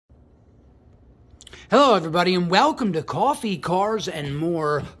Hello, everybody, and welcome to Coffee, Cars, and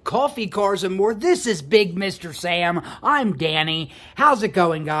More. Coffee, Cars, and More. This is Big Mr. Sam. I'm Danny. How's it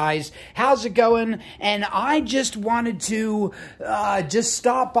going, guys? How's it going? And I just wanted to just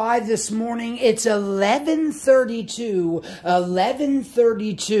stop by this morning. It's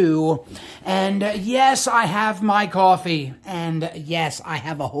 11:32, and yes, I have my coffee, and yes, I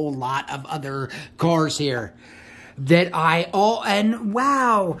have a whole lot of other cars here. And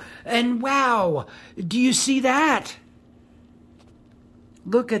wow, do you see that?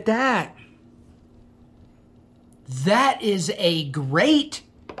 Look at that. That is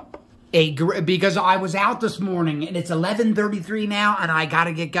because I was out this morning and it's 11:33 now and I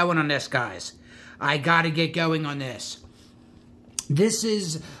gotta get going on this, guys. I gotta get going on this. This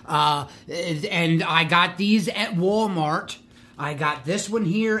is, and I got these at Walmart. I got this one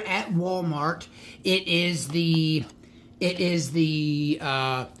here at Walmart. And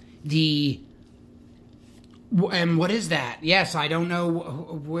what is that? Yes, I don't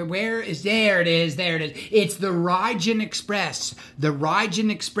know. There it is. It's the Rygen Express. The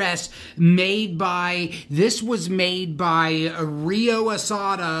Rygen Express this was made by Rio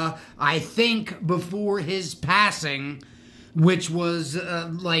Asada, I think, before his passing, which was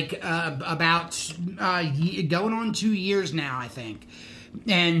about going on 2 years now, I think.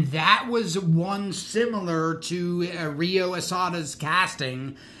 And that was one similar to Rio Asada's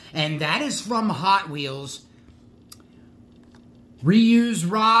casting, and that is from Hot Wheels. Reuse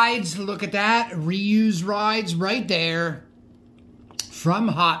rides, look at that. Reuse rides right there from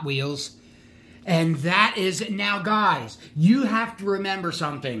Hot Wheels. And that is, now guys, you have to remember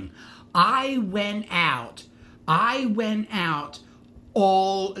something. I went out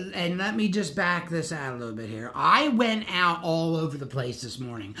and let me just back this out a little bit here. I went out all over the place this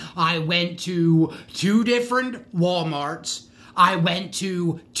morning. I went to 2 different Walmarts. I went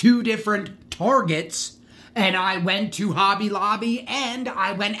to 2 different Targets. And I went to Hobby Lobby. And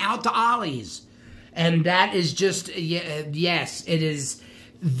I went out to Ollie's. And that is just, yes, it is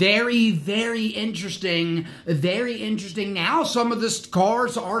very, very interesting. Very interesting. Now some of the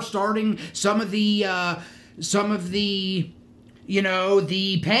cars are starting, some of the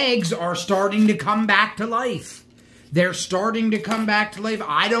pegs are starting to come back to life. They're starting to come back to life.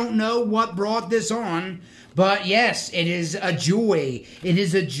 I don't know what brought this on, but yes, it is a joy. It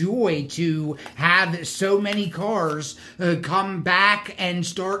is a joy to have so many cars come back and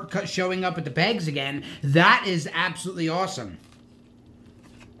start showing up at the pegs again. That is absolutely awesome.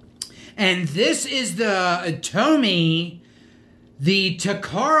 And this is the Tomy, the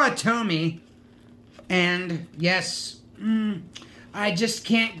Takara Tomy. And yes, I just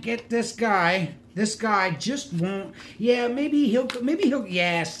can't get this guy. This guy just won't. Yeah, maybe he'll,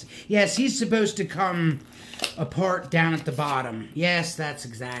 yes, he's supposed to come apart down at the bottom. Yes, that's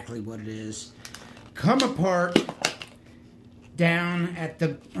exactly what it is. Come apart down at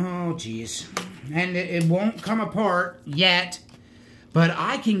the, oh geez. And it won't come apart yet, but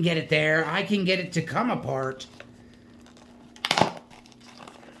I can get it there. I can get it to come apart.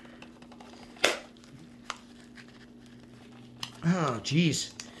 Oh,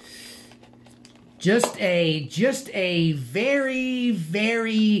 geez. Just a very,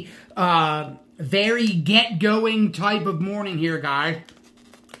 very, very get-going type of morning here, guy.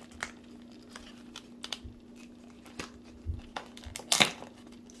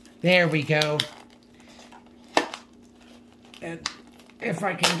 There we go. And if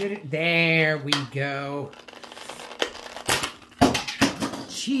I can get it, there we go.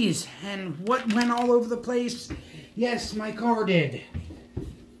 Jeez, and what went all over the place? Yes, my car did.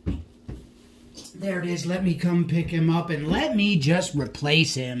 There it is. Let me come pick him up and let me just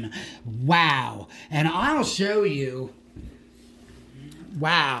replace him. Wow. And I'll show you.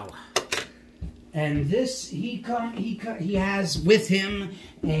 Wow. And this, he has with him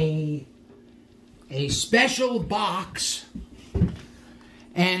a special box.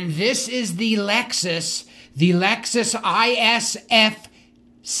 And this is the Lexus ISF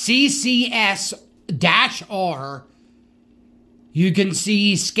CCS-R. You can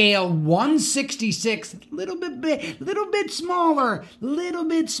see scale 166, little bit smaller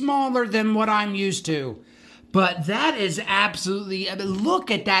than what I'm used to. But that is absolutely,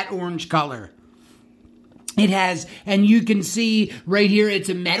 look at that orange color. It has, and you can see right here, it's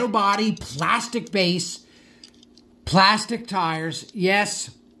a metal body, plastic base, plastic tires, yes.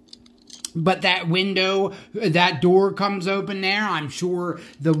 But that window, that door comes open there. I'm sure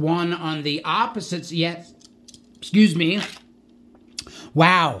the one on the opposites, yes, excuse me.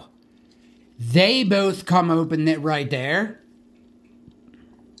 Wow. They both come open right there.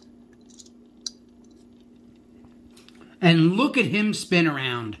 And look at him spin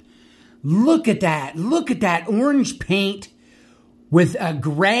around. Look at that. Look at that orange paint with a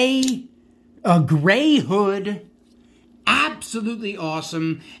gray hood. Absolutely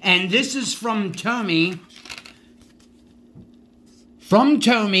awesome. And this is from Tomy. From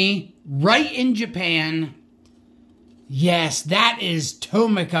Tomy, right in Japan. Yes, that is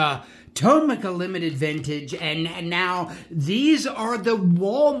Tomica. Tomica Limited Vintage. And now these are the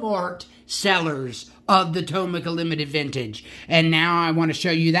Walmart sellers of the Tomica Limited Vintage. And now I want to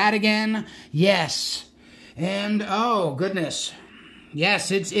show you that again. Yes. And oh goodness.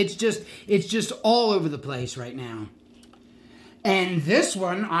 Yes, it's just all over the place right now. And this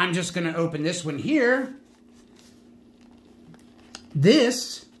one, I'm just going to open this one here.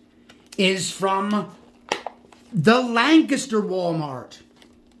 This is from the Lancaster Walmart.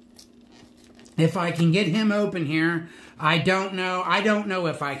 If I can get him open here, I don't know. I don't know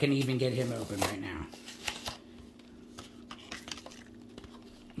if I can even get him open right now.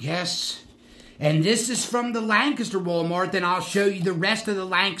 Yes. And this is from the Lancaster Walmart. Then I'll show you the rest of the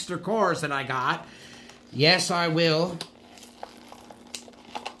Lancaster cars that I got. Yes, I will.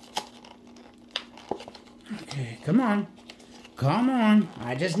 Okay, come on. Come on.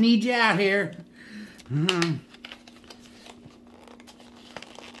 I just need you out here.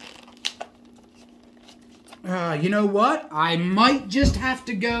 You know what? I might just have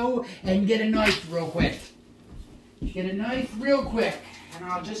to go and get a knife real quick. Get a knife real quick. And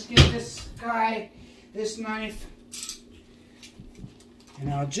I'll just get this guy this knife.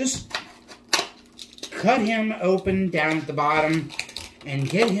 And I'll just cut him open down at the bottom and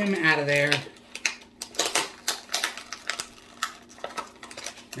get him out of there.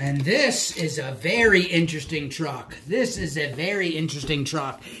 And this is a very interesting truck. This is a very interesting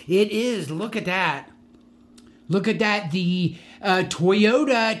truck. It is. Look at that. Look at that. The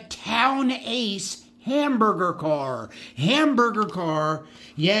Toyota Town Ace hamburger car. Hamburger car.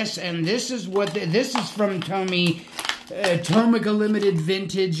 Yes, and this is what this is from Tomy. Tomica Limited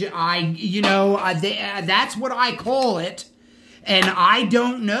Vintage. That's what I call it. And I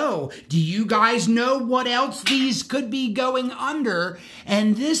don't know. Do you guys know what else these could be going under?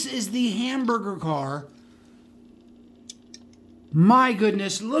 And this is the hamburger car. My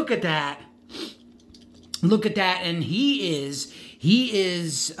goodness, look at that. Look at that. And he is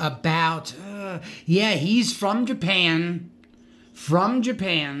about, he's from Japan. From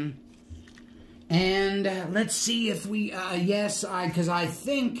Japan. And let's see if we, because I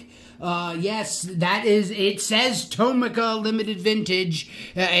think, yes, that is, it says Tomica Limited Vintage.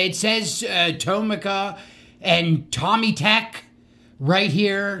 It says Tomica and Tommy Tech right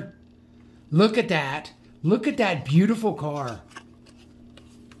here. Look at that. Look at that beautiful car.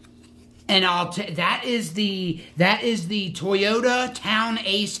 And that is the Toyota Town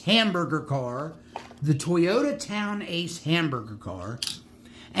Ace hamburger car. The Toyota Town Ace hamburger car.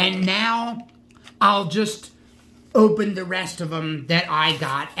 And now I'll just open the rest of them that I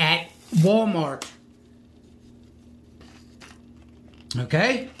got at Walmart.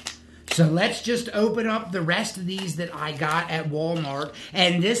 Okay? So let's just open up the rest of these that I got at Walmart.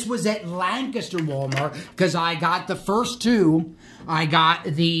 And this was at Lancaster Walmart because I got the first two. I got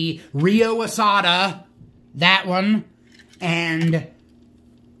the Rio Asada, that one, and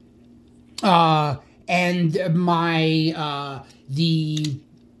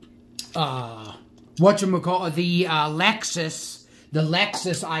Lexus. The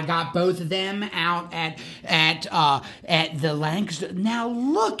Lexus, I got both of them out at the Lancaster. Now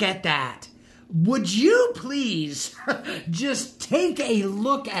look at that. Would you please just take a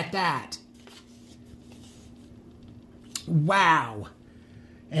look at that? Wow.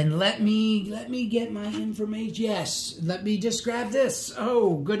 And let me get my information. Yes, let me just grab this.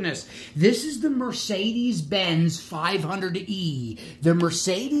 Oh, goodness. This is the Mercedes-Benz 500E. The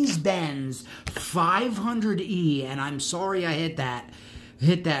Mercedes-Benz 500E. And I'm sorry I hit that.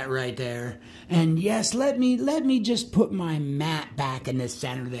 Hit that right there. And yes, let me just put my mat back in the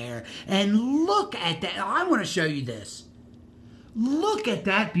center there. And look at that. I want to show you this. Look at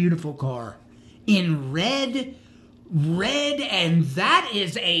that beautiful car. In red, and that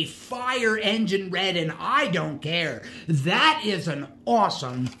is a fire engine red, and I don't care. That is an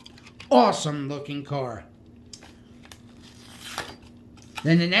awesome, awesome looking car.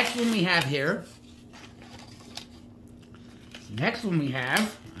 Then the next one we have here, I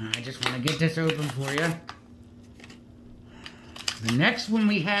just want to get this open for you. The next one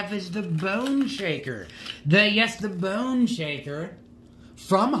we have is the Bone Shaker. The Bone Shaker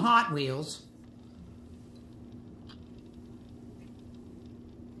from Hot Wheels.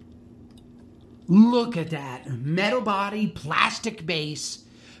 Look at that. Metal body, plastic base,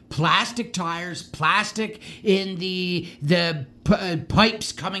 plastic tires, plastic in the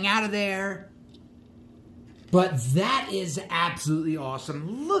pipes coming out of there. But that is absolutely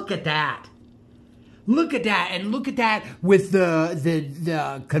awesome. Look at that. Look at that. And look at that with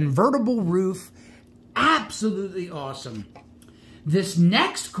the convertible roof. Absolutely awesome. This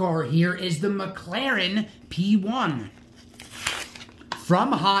next car here is the McLaren P1.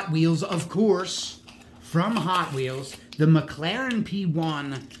 From Hot Wheels, of course. From Hot Wheels. The McLaren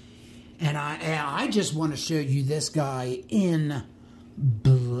P1. And I just want to show you this guy in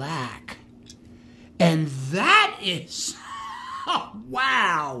black. And that is, oh,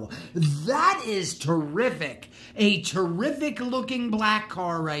 wow, that is terrific. A terrific looking black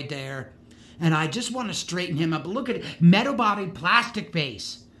car right there. And I just want to straighten him up. Look at it, metal body, plastic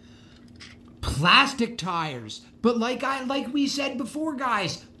base, plastic tires. But like we said before,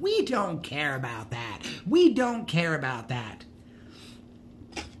 guys, we don't care about that. We don't care about that.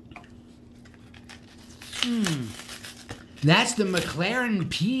 That's the McLaren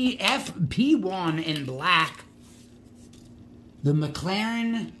P1 in black. The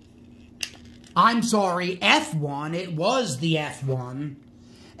McLaren, I'm sorry, F1. It was the F1.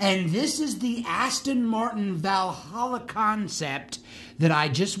 And this is the Aston Martin Valhalla concept that I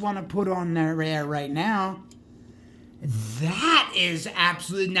just want to put on there right now. That is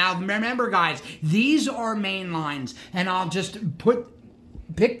absolutely... Now, remember, guys, these are main lines. And I'll just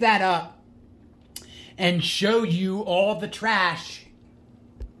pick that up and show you all the trash.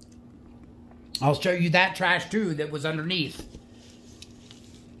 I'll show you that trash too that was underneath.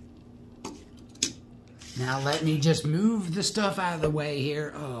 Now let me just move the stuff out of the way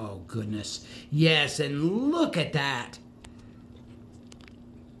here. Oh goodness. Yes, and look at that.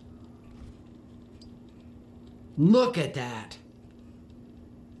 Look at that.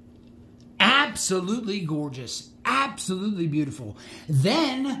 Absolutely gorgeous. Absolutely beautiful.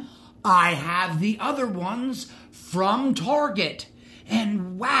 Then I have the other ones from Target.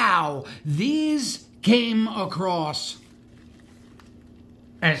 And wow, these came across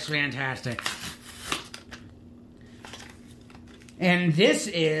as fantastic. And this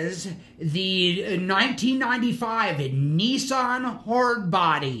is the 1995 Nissan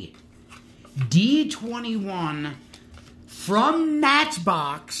Hardbody D21 from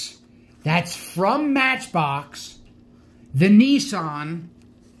Matchbox. That's from Matchbox. The Nissan.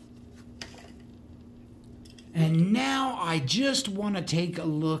 And now I just want to take a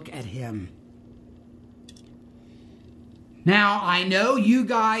look at him. Now, I know you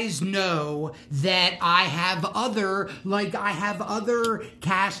guys know that I have other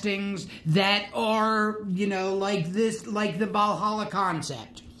castings that are, you know, like this, like the Valhalla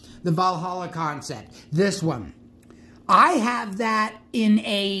concept. The Valhalla concept. This one. I have that in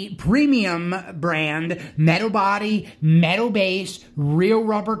a premium brand, metal body, metal base, real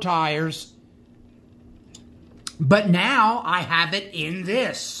rubber tires. But now I have it in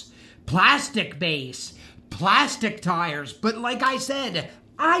this plastic base, plastic tires. But like I said,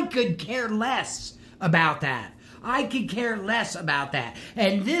 I could care less about that. I could care less about that.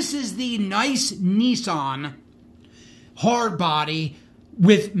 And this is the nice Nissan hard body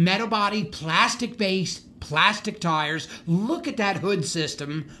with metal body, plastic base, plastic tires. Look at that hood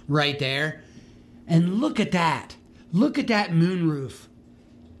system right there. And look at that. Look at that moonroof.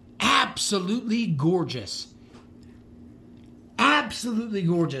 Absolutely gorgeous. Absolutely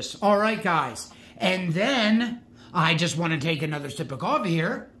gorgeous. All right, guys. And then I just want to take another sip of coffee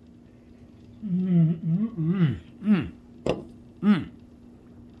here.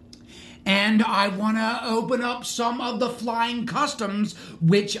 And I want to open up some of the Flying Customs,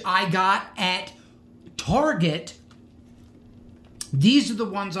 which I got at Target. These are the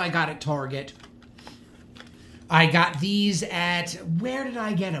ones I got at Target. I got these at, where did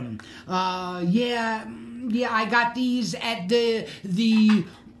I get them? Yeah, I got these at the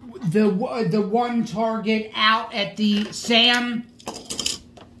one Target out at the Sam.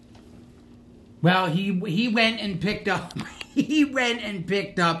 Well, he went and picked up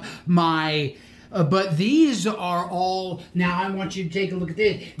my but these are all. Now I want you to take a look at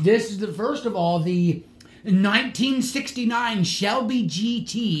this. This is the first of all the 1969 Shelby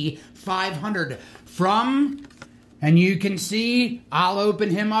GT 500 from. And you can see, I'll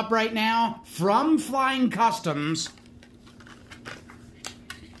open him up right now, from Flying Customs.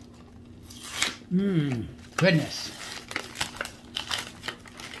 Goodness.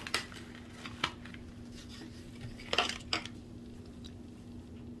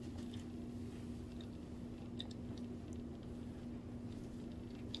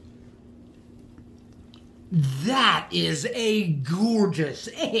 That is a gorgeous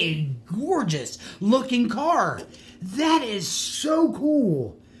looking car. That is so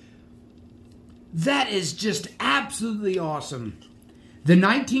cool. That is just absolutely awesome. The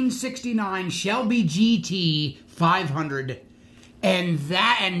 1969 Shelby GT 500.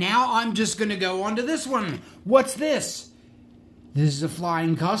 And now I'm just going to go on to this one. What's this? This is a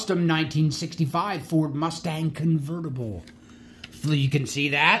Flying Custom 1965 Ford Mustang convertible. You can see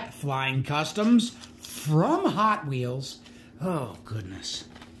that. Flying Customs from Hot Wheels. Oh, goodness.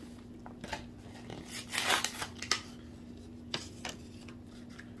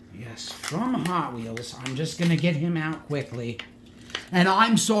 Yes, from Hot Wheels. I'm just going to get him out quickly. And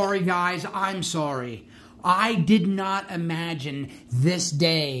I'm sorry, guys. I'm sorry. I did not imagine this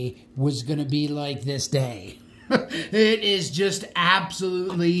day was going to be like this day. It is just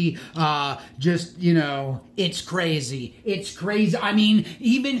absolutely, it's crazy. It's crazy. I mean,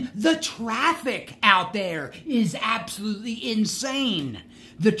 even the traffic out there is absolutely insane.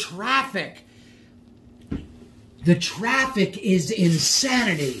 The traffic is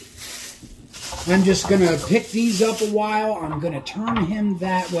insanity. I'm just going to pick these up a while. I'm going to turn him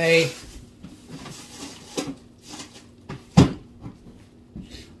that way.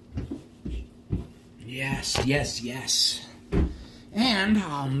 Yes, yes, yes. And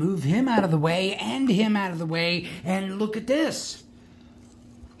I'll move him out of the way and him out of the way. And look at this.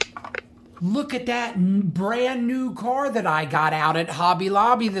 Look at that brand new car that I got out at Hobby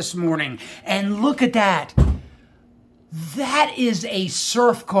Lobby this morning. And look at that. That is a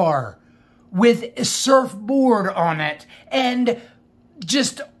surf car with a surfboard on it. And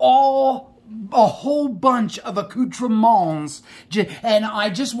just a whole bunch of accoutrements. And I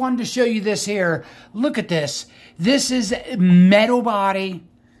just wanted to show you this here. Look at this. This is metal body,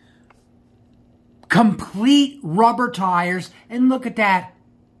 complete rubber tires, and look at that.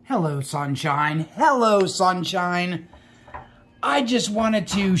 Hello, sunshine. Hello, sunshine. I just wanted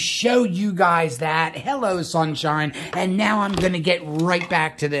to show you guys that. Hello, sunshine. And now I'm going to get right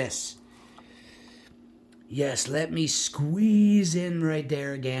back to this. Yes, let me squeeze in right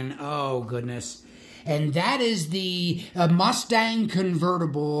there again. Oh, goodness. And that is the Mustang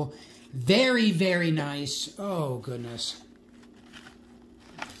convertible. Very, very nice. Oh, goodness.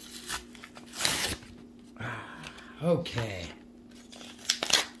 Okay.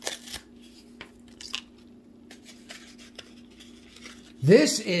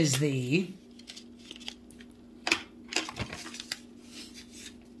 This is the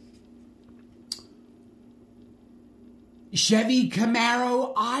Chevy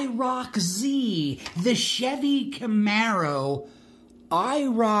Camaro IROC Z. The Chevy Camaro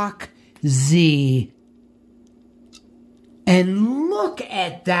IROC Z. And look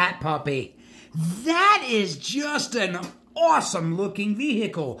at that puppy. That is just an awesome looking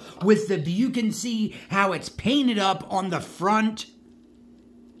vehicle. With the, you can see how it's painted up on the front.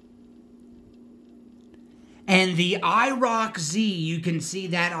 And the IROC Z, you can see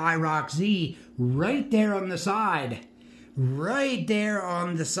that IROC Z right there on the side. Right there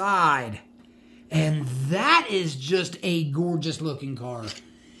on the side. And that is just a gorgeous looking car.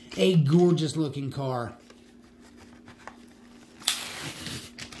 A gorgeous looking car.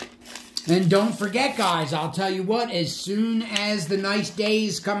 And don't forget, guys, I'll tell you what, as soon as the nice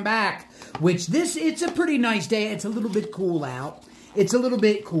days come back, which it's a pretty nice day. It's a little bit cool out. It's a little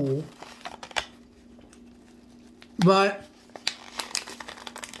bit cool. But,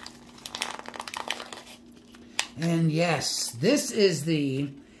 and yes, this is the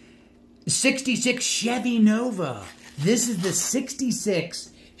 66 Chevy Nova. This is the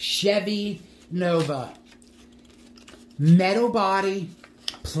 66 Chevy Nova. Metal body,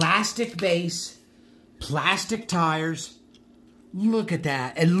 plastic base, plastic tires. Look at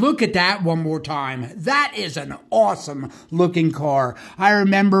that. And look at that one more time. That is an awesome looking car. I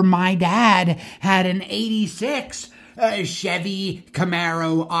remember my dad had an 86 Chevy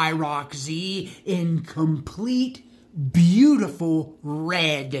Camaro IROC Z in complete beautiful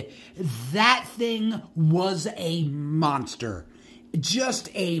red. That thing was a monster. Just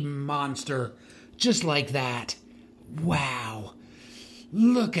a monster. Just like that. Wow.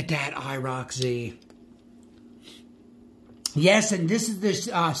 Look at that IROC Z. Yes, and this is the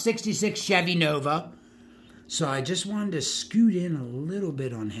 66 Chevy Nova. So I just wanted to scoot in a little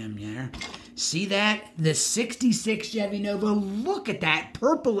bit on him there. See that? The 66 Chevy Nova. Look at that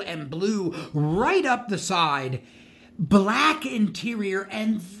purple and blue right up the side. Black interior,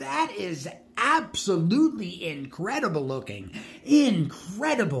 and that is absolutely incredible looking.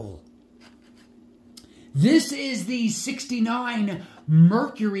 Incredible. This is the 69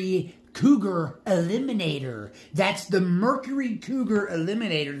 Mercury Cougar Eliminator. That's the Mercury Cougar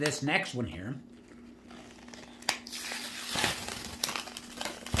Eliminator, this next one here.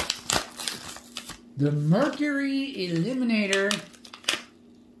 The Mercury Eliminator.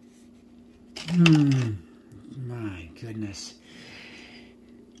 My goodness.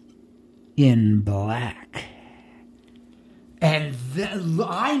 In black. And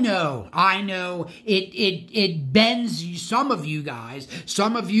I know, it bends some of you guys.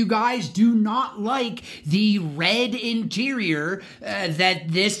 Some of you guys do not like the red interior that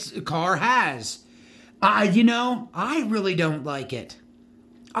this car has. I really don't like it.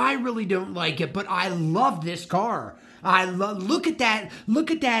 I really don't like it, but I love this car. Look at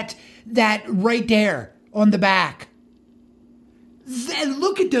that right there on the back.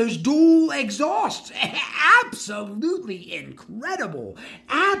 Look at those dual exhausts. Absolutely incredible.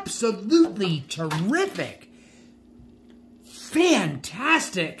 Absolutely terrific.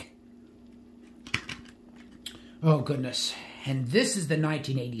 Fantastic. Oh, goodness. And this is the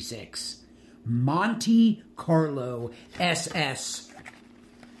 1986 Monte Carlo SS.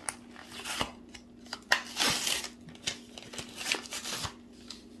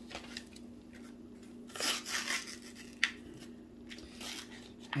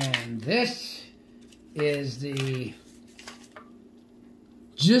 And this is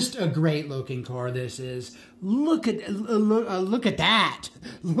just a great looking car. This is. Look at that.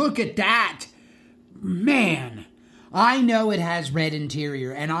 Look at that. Man, I know it has red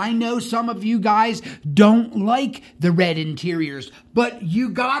interior, and I know some of you guys don't like the red interiors, but you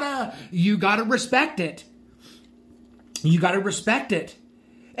gotta respect it. You gotta respect it.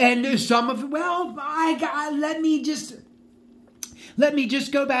 And some of, let me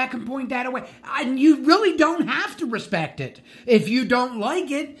just go back and point that away. You really don't have to respect it. If you don't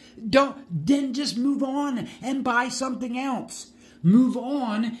like it, then just move on and buy something else. Move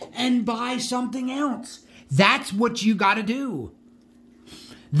on and buy something else. That's what you got to do.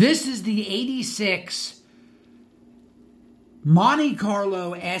 This is the 86 Monte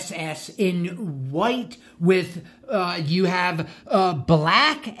Carlo SS in white with, you have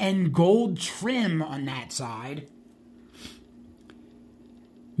black and gold trim on that side.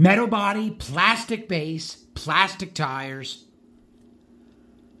 Metal body, plastic base, plastic tires.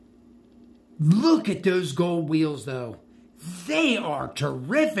 Look at those gold wheels, though. They are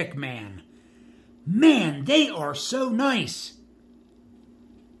terrific, man. Man, they are so nice.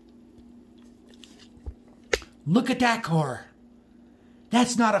 Look at that car.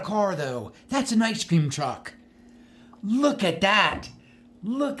 That's not a car, though. That's an ice cream truck. Look at that.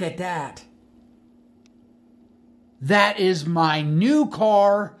 Look at that. That is my new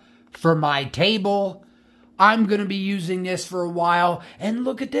car for my table. I'm going to be using this for a while. And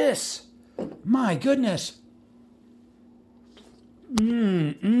look at this. My goodness.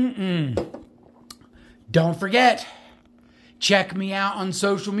 Don't forget, check me out on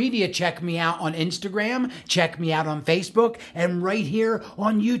social media. Check me out on Instagram. Check me out on Facebook. And right here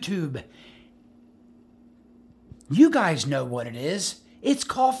on YouTube. You guys know what it is. It's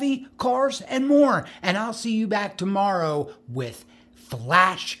coffee, cars, and more. And I'll see you back tomorrow with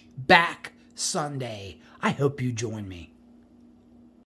Flashback Sunday. I hope you join me.